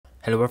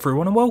Hello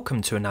everyone and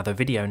welcome to another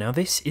video. Now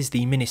this is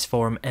the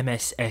Minisforum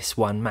MS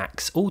S1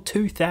 Max, all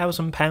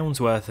 £2,000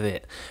 worth of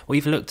it.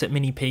 We've looked at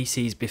mini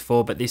PCs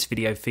before, but this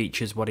video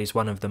features what is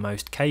one of the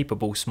most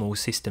capable small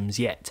systems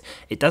yet.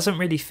 It doesn't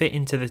really fit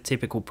into the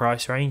typical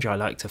price range I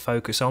like to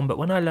focus on, but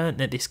when I learnt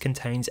that this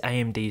contains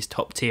AMD's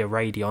top tier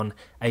Radeon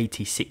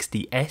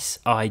 8060S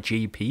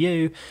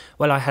iGPU,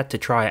 well, I had to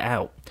try it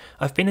out.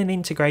 I've been an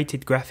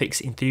integrated graphics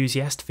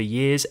enthusiast for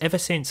years, ever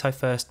since I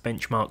first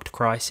benchmarked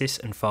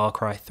Crysis and Far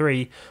Cry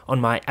 3 on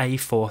my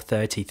A4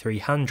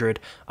 3300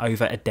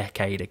 over a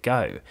decade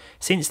ago.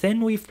 Since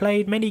then we've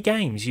played many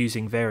games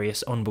using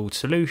various onboard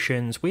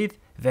solutions with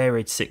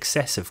varied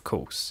success, of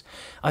course.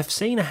 I've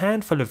seen a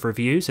handful of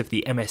reviews of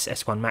the MS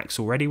S1 Max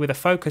already with a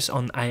focus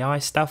on AI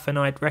stuff, and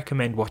I'd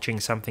recommend watching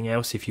something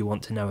else if you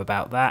want to know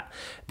about that,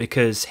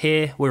 because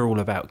here we're all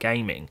about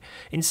gaming.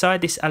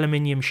 Inside this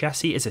aluminium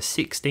chassis is a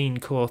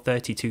 16-core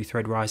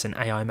 32-thread Ryzen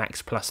AI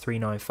Max Plus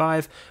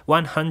 395,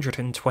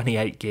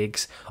 128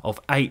 gigs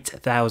of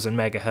 8000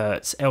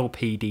 MHz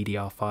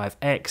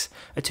LPDDR5X,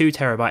 a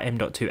 2TB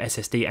M.2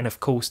 SSD, and of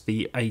course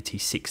the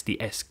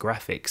 8060S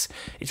graphics.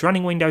 It's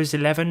running Windows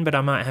 11, but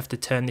I might have to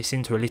turn this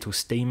into a little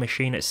Steam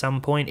machine at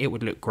some point. It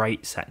would look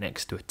great sat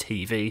next to a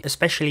TV,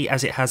 especially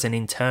as it has an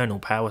internal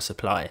power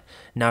supply,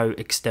 no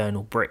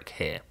external brick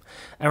here.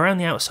 Around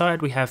the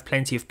outside we have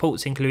plenty of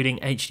ports including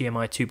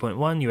HDMI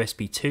 2.1,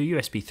 USB 2,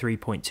 USB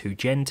 3.2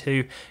 Gen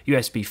 2,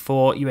 USB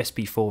 4,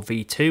 USB 4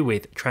 V2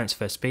 with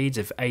transfer speeds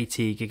of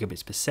 80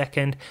 gigabits per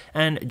second,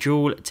 and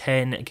dual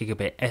 10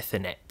 gigabit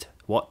Ethernet.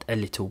 What a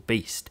little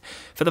beast.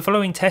 For the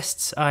following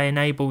tests, I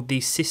enabled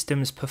the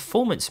system's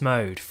performance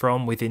mode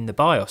from within the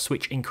BIOS,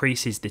 which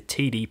increases the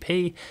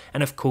TDP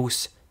and of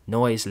course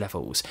noise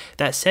levels.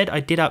 That said, I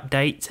did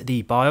update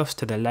the BIOS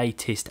to the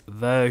latest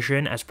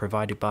version as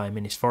provided by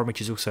Minisforum,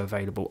 which is also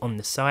available on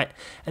the site,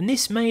 and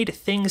this made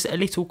things a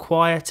little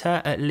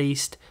quieter, at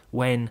least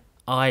when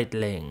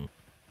idling.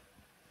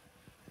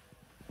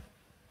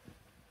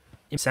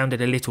 It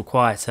sounded a little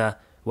quieter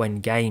when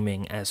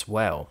gaming as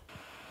well.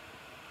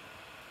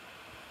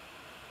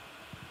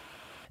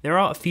 There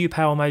are a few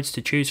power modes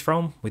to choose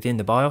from within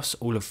the BIOS,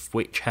 all of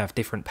which have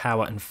different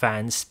power and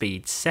fan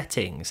speed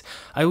settings.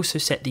 I also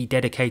set the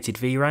dedicated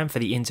VRAM for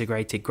the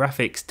integrated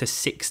graphics to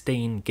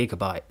 16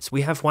 gigabytes.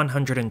 We have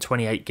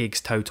 128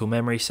 gigs total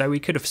memory, so we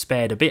could have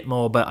spared a bit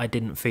more, but I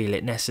didn't feel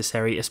it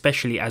necessary,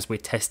 especially as we're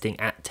testing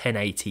at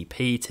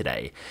 1080p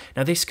today.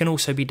 Now this can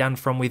also be done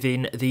from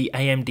within the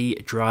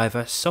AMD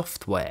driver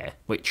software,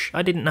 which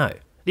I didn't know.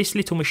 This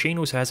little machine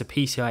also has a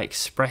PCI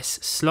Express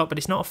slot, but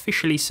it's not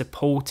officially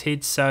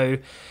supported, so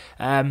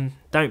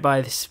don't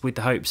buy this with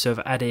the hopes of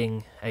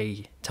adding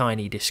a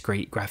tiny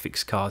discrete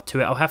graphics card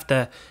to it. I'll have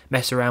to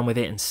mess around with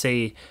it and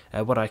see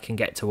what I can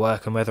get to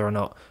work and whether or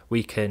not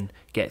we can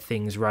get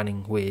things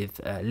running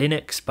with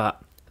Linux,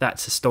 but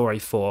that's a story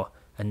for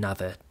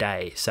another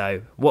day.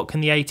 So what can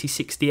the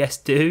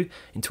 8060S do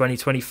in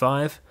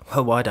 2025?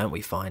 Well, why don't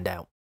we find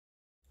out?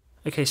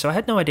 Okay, so I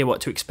had no idea what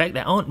to expect.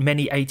 There aren't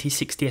many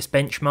 8060S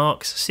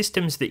benchmarks.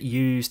 Systems that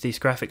use these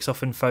graphics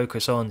often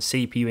focus on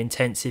CPU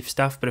intensive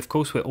stuff, but of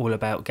course we're all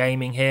about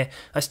gaming here.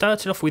 I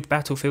started off with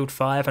Battlefield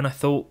 5 and I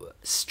thought,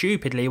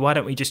 stupidly, why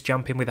don't we just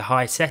jump in with the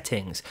high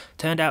settings?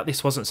 Turned out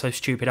this wasn't so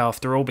stupid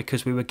after all,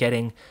 because we were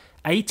getting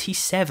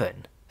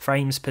 87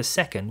 frames per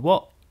second.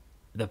 What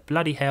the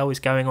bloody hell is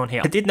going on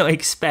here? I did not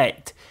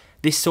expect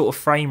this sort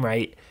of frame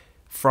rate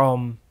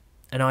from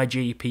an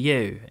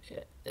iGPU.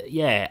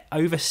 Yeah,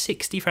 over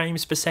 60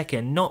 frames per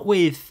second, not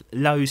with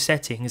low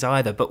settings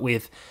either, but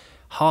with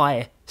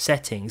high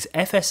settings.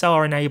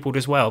 FSR enabled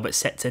as well, but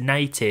set to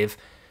native,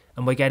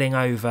 and we're getting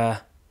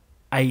over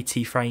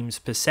 80 frames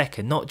per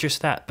second. Not just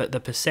that, but the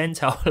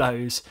percentile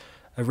lows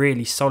are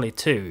really solid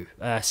too,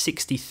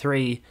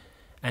 63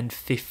 and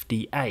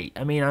 58.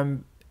 I mean,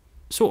 I'm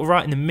sort of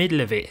right in the middle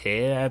of it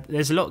here.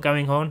 There's a lot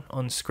going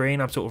on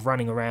screen. I'm sort of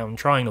running around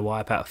trying to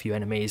wipe out a few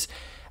enemies,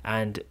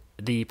 and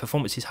the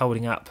performance is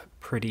holding up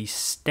pretty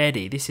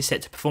steady. This is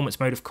set to performance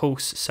mode, of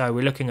course, so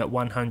we're looking at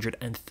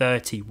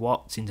 130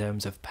 watts in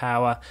terms of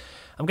power.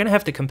 I'm going to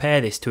have to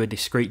compare this to a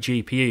discrete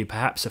GPU,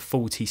 perhaps a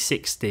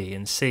 4060,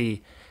 and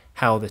see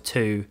how the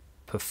two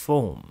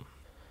perform.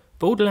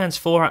 Borderlands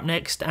 4 up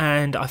next,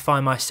 and I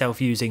find myself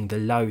using the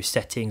low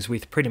settings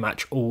with pretty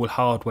much all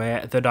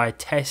hardware that I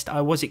test. I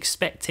was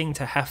expecting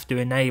to have to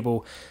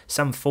enable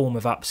some form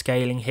of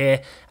upscaling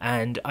here,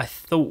 and I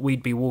thought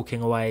we'd be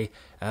walking away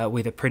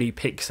with a pretty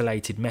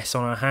pixelated mess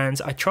on our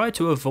hands. I tried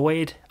to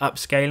avoid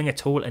upscaling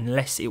at all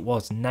unless it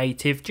was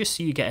native, just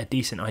so you get a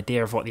decent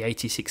idea of what the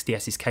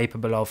 8060S is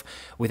capable of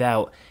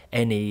without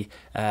any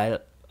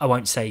I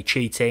won't say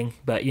cheating,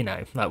 but you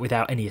know, like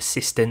without any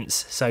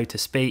assistance, so to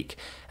speak.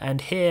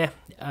 And here,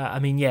 I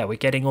mean, yeah, we're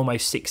getting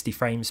almost 60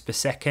 frames per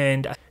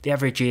second. The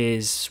average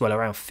is, well,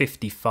 around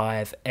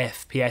 55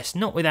 FPS,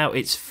 not without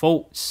its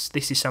faults.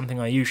 This is something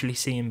I usually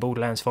see in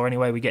Borderlands 4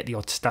 anyway. We get the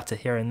odd stutter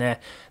here and there.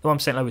 The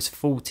 1% low was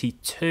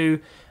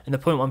 42, and the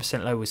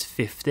 0.1% low was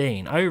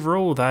 15.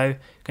 Overall, though,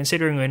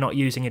 considering we're not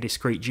using a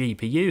discrete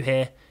GPU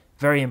here,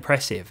 very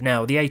impressive.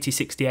 Now, the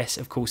 8060S,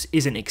 of course,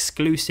 isn't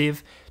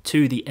exclusive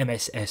to the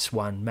MS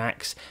S1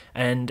 Max,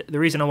 and the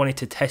reason I wanted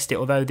to test it,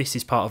 although this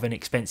is part of an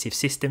expensive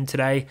system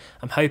today,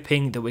 I'm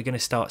hoping that we're going to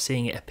start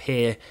seeing it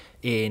appear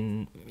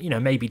in,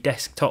 maybe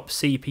desktop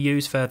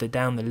CPUs further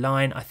down the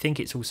line. I think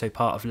it's also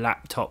part of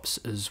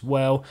laptops as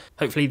well.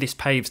 Hopefully this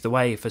paves the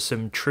way for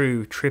some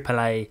true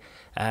AAA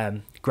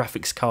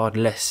graphics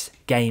card-less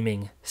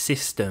gaming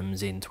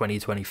systems in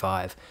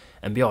 2025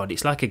 and beyond.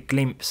 It's like a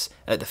glimpse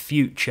at the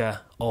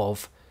future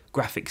of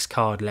graphics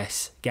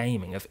card-less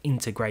gaming, of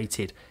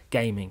integrated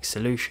gaming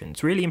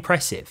solutions. Really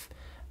impressive.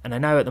 And I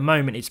know at the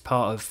moment it's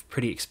part of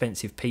pretty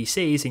expensive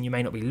PCs, and you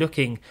may not be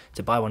looking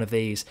to buy one of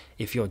these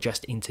if you're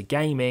just into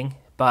gaming,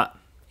 but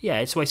yeah,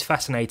 it's always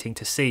fascinating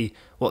to see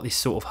what this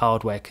sort of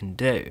hardware can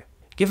do.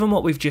 Given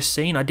what we've just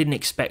seen, I didn't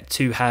expect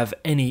to have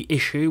any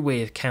issue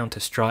with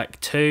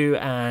Counter-Strike 2,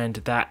 and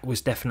that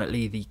was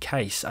definitely the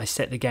case. I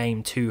set the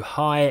game too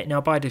high.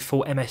 Now by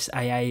default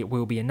MSAA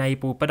will be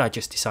enabled, but I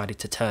just decided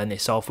to turn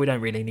this off. We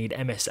don't really need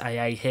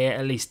MSAA here,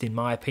 at least in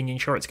my opinion.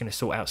 Sure, it's going to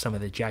sort out some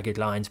of the jagged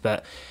lines,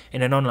 but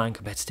in an online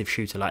competitive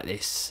shooter like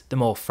this, the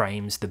more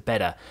frames the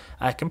better.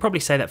 I can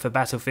probably say that for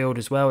Battlefield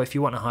as well. If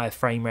you want a higher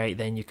frame rate,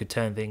 then you could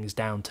turn things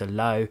down to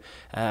low,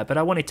 but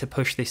I wanted to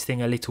push this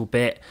thing a little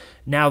bit.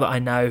 Now that I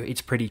know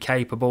it's pretty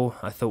capable,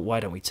 I thought, why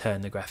don't we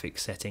turn the graphics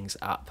settings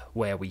up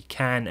where we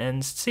can?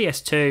 And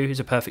CS2 is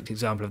a perfect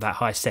example of that.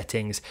 High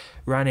settings,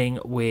 running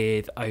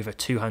with over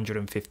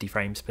 250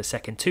 frames per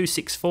second,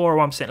 264,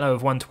 a 1% low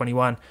of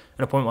 121,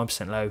 and a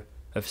 0.1% low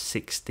of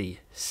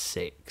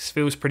 66.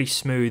 Feels pretty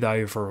smooth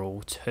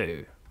overall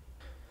too.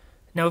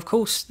 Now, of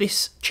course,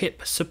 this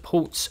chip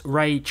supports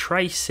ray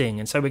tracing,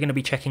 and so we're going to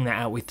be checking that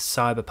out with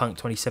Cyberpunk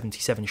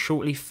 2077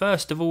 shortly.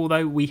 First of all,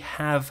 though, we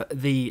have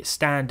the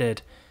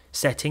standard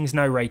settings,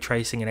 no ray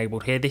tracing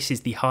enabled here. This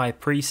is the high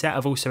preset.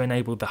 I've also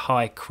enabled the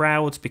high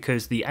crowds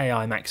because the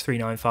AI Max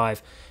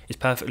 395 is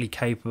perfectly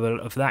capable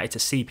of that. It's a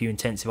CPU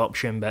intensive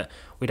option, but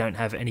we don't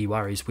have any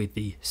worries with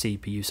the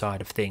CPU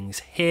side of things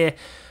here.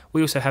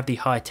 We also have the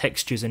high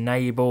textures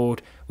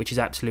enabled, which is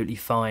absolutely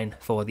fine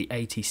for the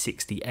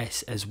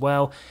 8060S as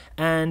well.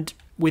 And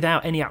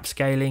without any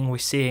upscaling, we're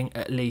seeing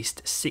at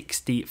least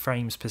 60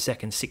 frames per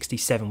second.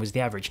 67 was the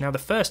average. Now, the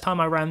first time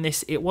I ran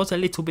this, it was a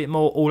little bit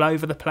more all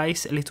over the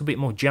place, a little bit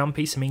more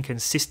jumpy, some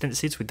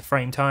inconsistencies with the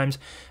frame times,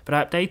 but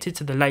I updated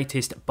to the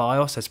latest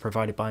BIOS as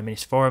provided by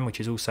Minisforum, which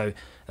is also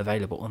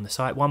available on the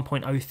site,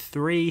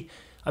 1.03,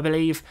 I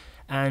believe,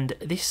 and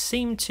this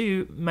seemed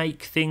to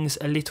make things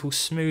a little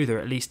smoother,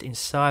 at least in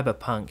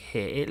Cyberpunk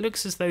here. It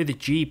looks as though the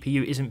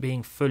GPU isn't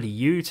being fully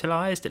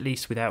utilised, at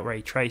least without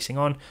ray tracing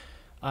on.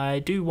 I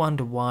do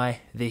wonder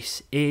why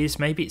this is.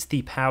 Maybe it's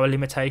the power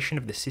limitation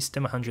of the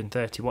system,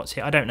 130 watts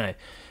here, I don't know.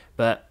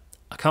 But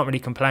I can't really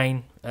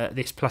complain.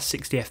 This plus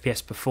 60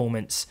 FPS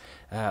performance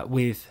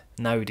with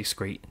no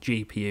discrete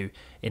GPU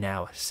in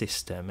our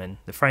system. And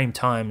the frame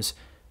times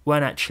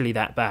weren't actually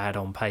that bad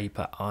on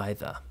paper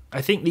either.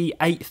 I think the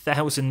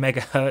 8000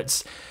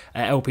 megahertz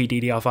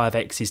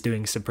LPDDR5X is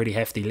doing some pretty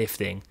hefty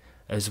lifting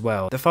as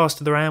well. The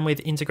faster the RAM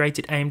with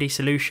integrated AMD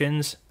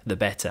solutions, the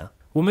better.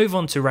 We'll move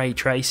on to ray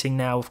tracing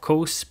now, of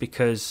course,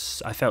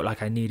 because I felt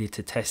like I needed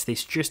to test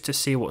this just to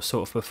see what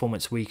sort of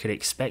performance we could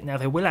expect. Now,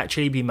 there will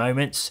actually be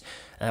moments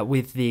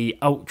with the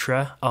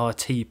Ultra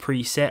RT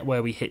preset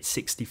where we hit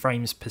 60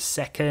 frames per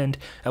second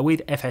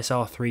with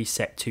FSR3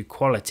 set to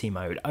quality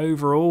mode.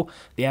 Overall,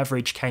 the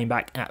average came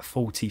back at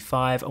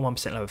 45, a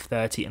 1% low of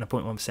 30, and a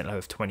 0.1% low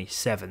of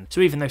 27.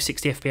 So even though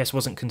 60 FPS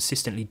wasn't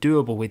consistently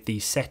doable with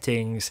these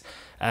settings,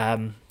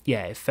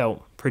 yeah, it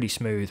felt pretty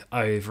smooth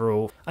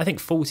overall. I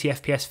think 40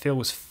 FPS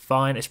feels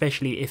fine,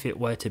 especially if it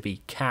were to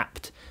be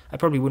capped. I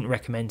probably wouldn't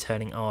recommend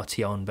turning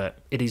RT on, but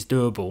it is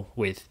doable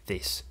with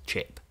this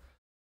chip.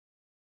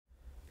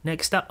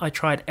 Next up, I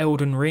tried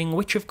Elden Ring,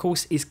 which of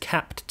course is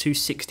capped to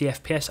 60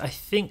 FPS. I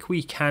think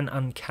we can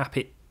uncap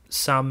it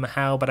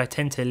somehow, but I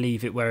tend to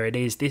leave it where it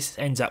is. This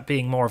ends up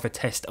being more of a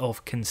test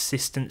of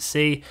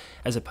consistency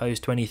as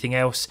opposed to anything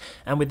else.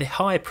 And with the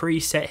high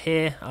preset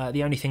here,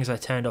 the only things I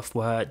turned off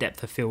were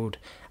depth of field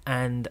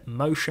and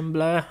motion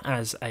blur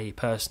as a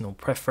personal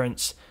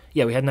preference.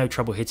 Yeah, we had no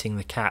trouble hitting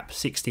the cap.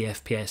 60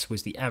 FPS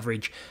was the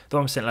average, the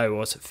 1% low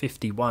was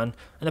 51,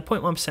 and the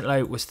 0.1%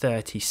 low was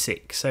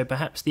 36. So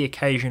perhaps the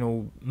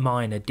occasional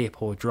minor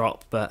dip or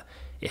drop, but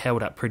it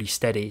held up pretty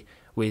steady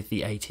with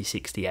the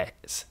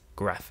 8060S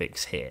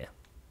graphics here.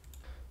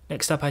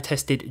 Next up, I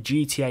tested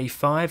GTA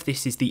 5.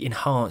 This is the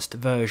enhanced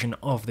version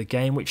of the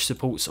game, which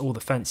supports all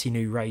the fancy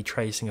new ray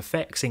tracing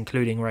effects,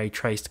 including ray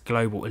traced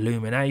global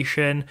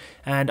illumination,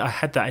 and I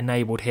had that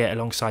enabled here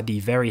alongside the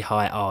very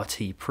high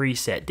RT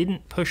preset.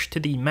 Didn't push to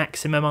the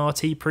maximum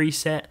RT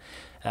preset,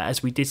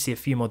 as we did see a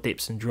few more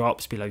dips and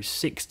drops below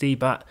 60,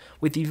 but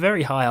with the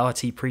very high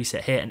RT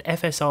preset here and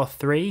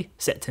FSR3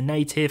 set to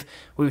native,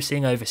 we were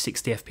seeing over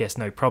 60 FPS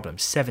no problem.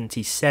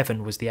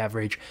 77 was the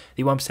average,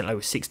 the 1% low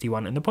was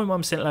 61, and the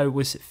 0.1% low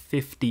was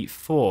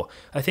 54.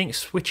 I think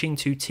switching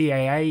to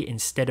TAA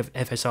instead of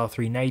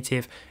FSR3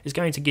 native is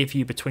going to give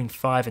you between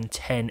 5 and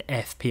 10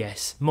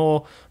 FPS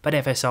more, but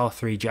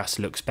FSR3 just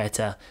looks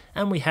better,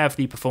 and we have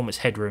the performance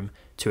headroom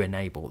to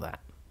enable that.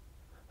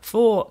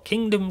 For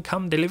Kingdom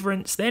Come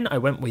Deliverance then, I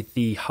went with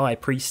the high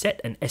preset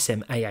and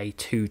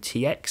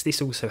SMAA2TX.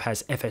 This also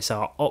has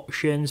FSR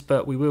options,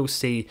 but we will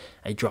see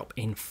a drop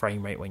in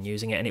frame rate when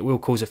using it, and it will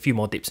cause a few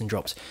more dips and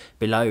drops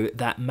below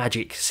that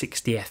magic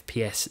 60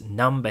 FPS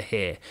number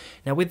here.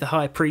 Now with the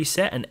high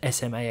preset and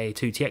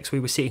SMAA2TX, we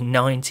were seeing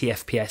 90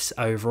 FPS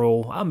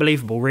overall.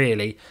 Unbelievable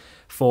really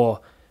for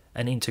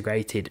an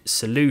integrated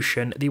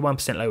solution. The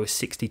 1% low was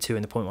 62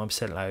 and the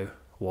 0.1% low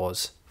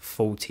was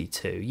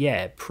 42.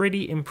 Yeah,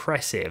 pretty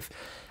impressive.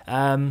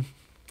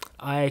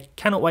 I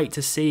cannot wait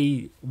to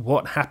see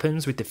what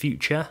happens with the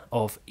future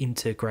of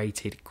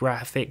integrated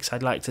graphics.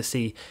 I'd like to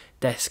see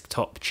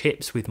desktop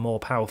chips with more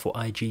powerful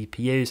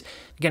iGPUs.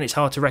 Again, it's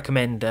hard to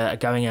recommend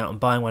going out and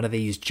buying one of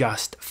these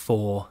just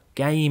for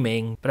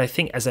gaming, but I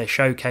think as a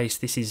showcase,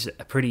 this is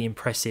a pretty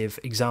impressive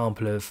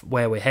example of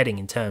where we're heading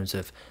in terms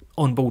of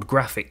onboard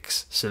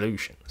graphics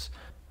solutions.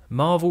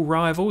 Marvel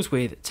Rivals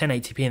with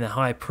 1080p in the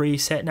high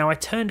preset. Now I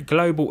turned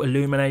global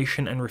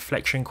illumination and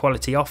reflection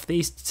quality off.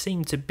 These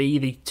seem to be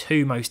the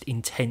two most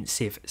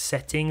intensive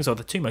settings, or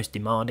the two most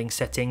demanding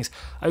settings.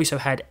 I also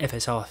had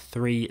FSR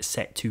 3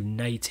 set to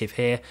native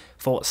here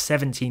for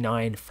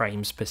 79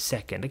 frames per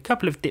second. A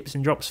couple of dips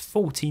and drops,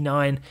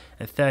 49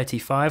 and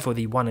 35, or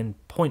the 1 and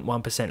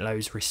 0.1%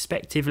 lows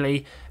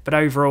respectively, but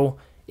overall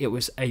it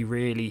was a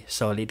really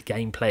solid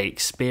gameplay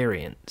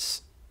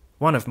experience.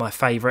 One of my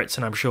favourites,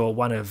 and I'm sure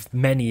one of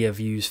many of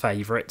you's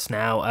favourites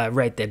now,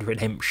 Red Dead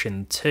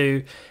Redemption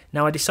 2.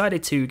 Now I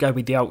decided to go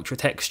with the ultra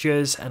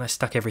textures and I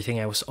stuck everything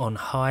else on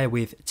high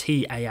with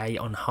TAA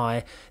on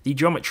high. The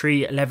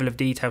geometry level of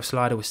detail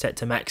slider was set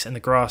to max and the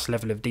grass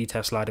level of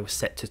detail slider was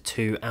set to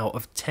 2 out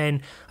of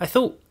 10. I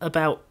thought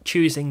about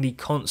choosing the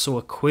console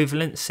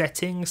equivalent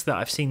settings that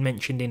I've seen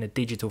mentioned in a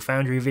Digital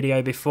Foundry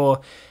video before,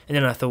 and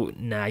then I thought,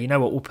 nah, you know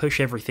what, we'll push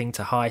everything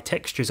to high,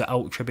 textures are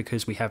ultra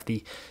because we have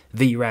the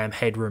VRAM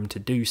headroom to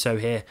do so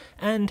here,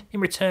 and in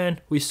return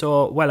we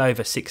saw well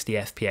over 60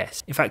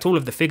 FPS. In fact, all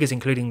of the figures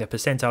including the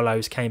percentile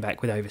lows came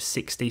back with over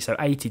 60, so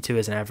 82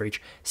 as an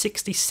average,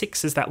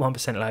 66 as that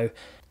 1% low,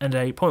 and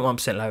a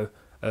 0.1% low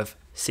of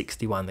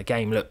 61. The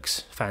game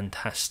looks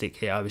fantastic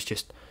here. I was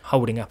just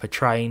holding up a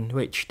train,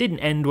 which didn't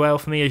end well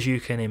for me as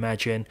you can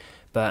imagine,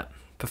 but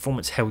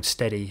performance held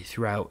steady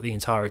throughout the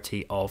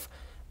entirety of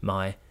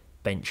my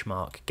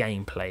benchmark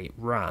gameplay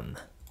run.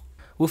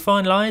 We'll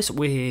finalise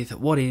with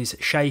what is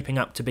shaping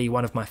up to be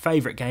one of my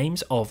favourite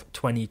games of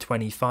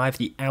 2025,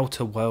 The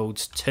Outer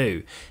Worlds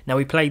 2. Now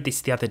we played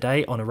this the other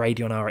day on a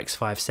Radeon RX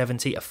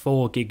 570, a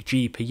 4GB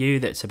GPU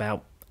that's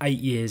about 8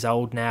 years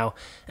old now,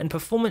 and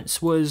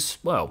performance was,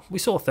 well, we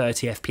saw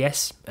 30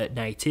 FPS at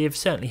native,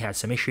 certainly had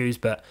some issues,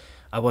 but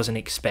I wasn't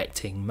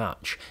expecting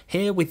much.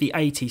 Here with the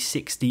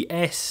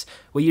 8060S,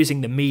 we're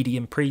using the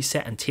medium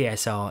preset and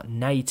TSR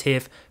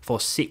native for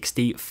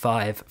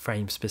 65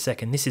 frames per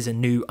second. This is a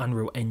new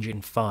Unreal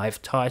Engine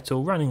 5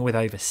 title running with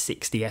over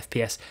 60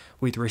 FPS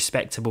with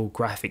respectable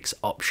graphics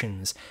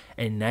options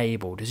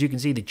enabled. As you can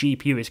see, the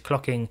GPU is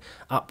clocking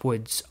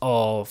upwards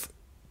of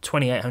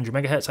 2800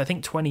 megahertz. I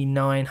think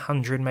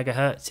 2900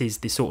 megahertz is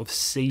the sort of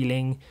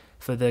ceiling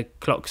for the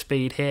clock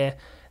speed here,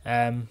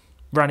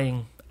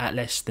 running at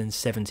less than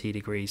 70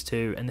 degrees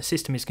too, and the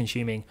system is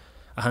consuming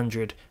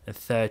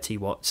 130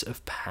 watts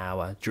of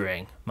power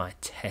during my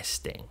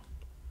testing.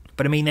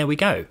 But I mean, there we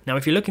go. Now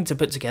if you're looking to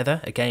put together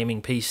a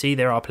gaming PC,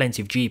 there are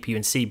plenty of GPU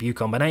and CPU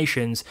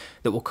combinations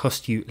that will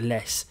cost you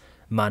less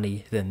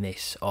money than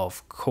this,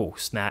 of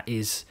course. That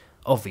is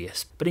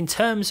obvious. But in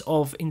terms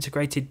of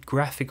integrated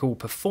graphical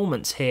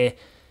performance here,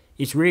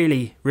 it's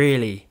really,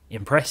 really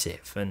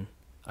impressive, and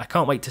I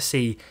can't wait to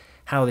see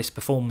how this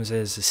performs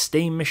as a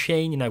Steam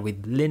machine, you know,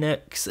 with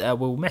Linux.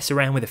 We'll mess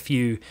around with a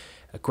few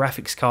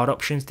graphics card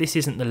options. This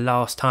isn't the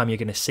last time you're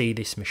going to see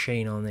this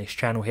machine on this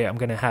channel here. I'm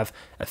going to have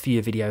a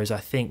few videos, I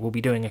think. We'll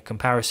be doing a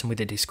comparison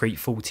with a discrete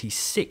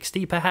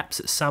 4060 perhaps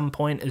at some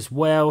point as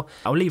well.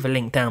 I'll leave a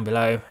link down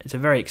below. It's a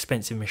very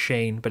expensive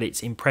machine, but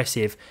it's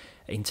impressive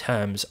in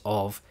terms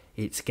of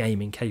its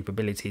gaming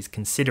capabilities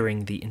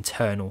considering the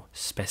internal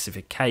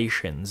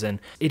specifications, and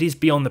it is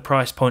beyond the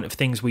price point of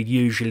things we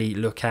usually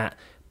look at,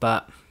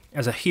 but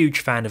as a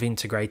huge fan of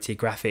integrated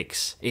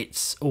graphics,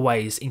 it's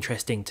always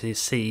interesting to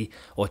see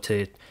or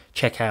to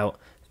check out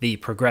the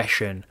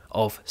progression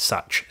of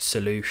such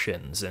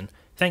solutions. And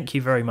thank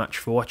you very much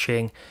for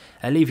watching.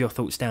 Leave your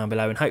thoughts down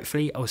below, and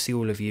hopefully I'll see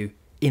all of you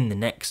in the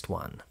next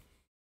one.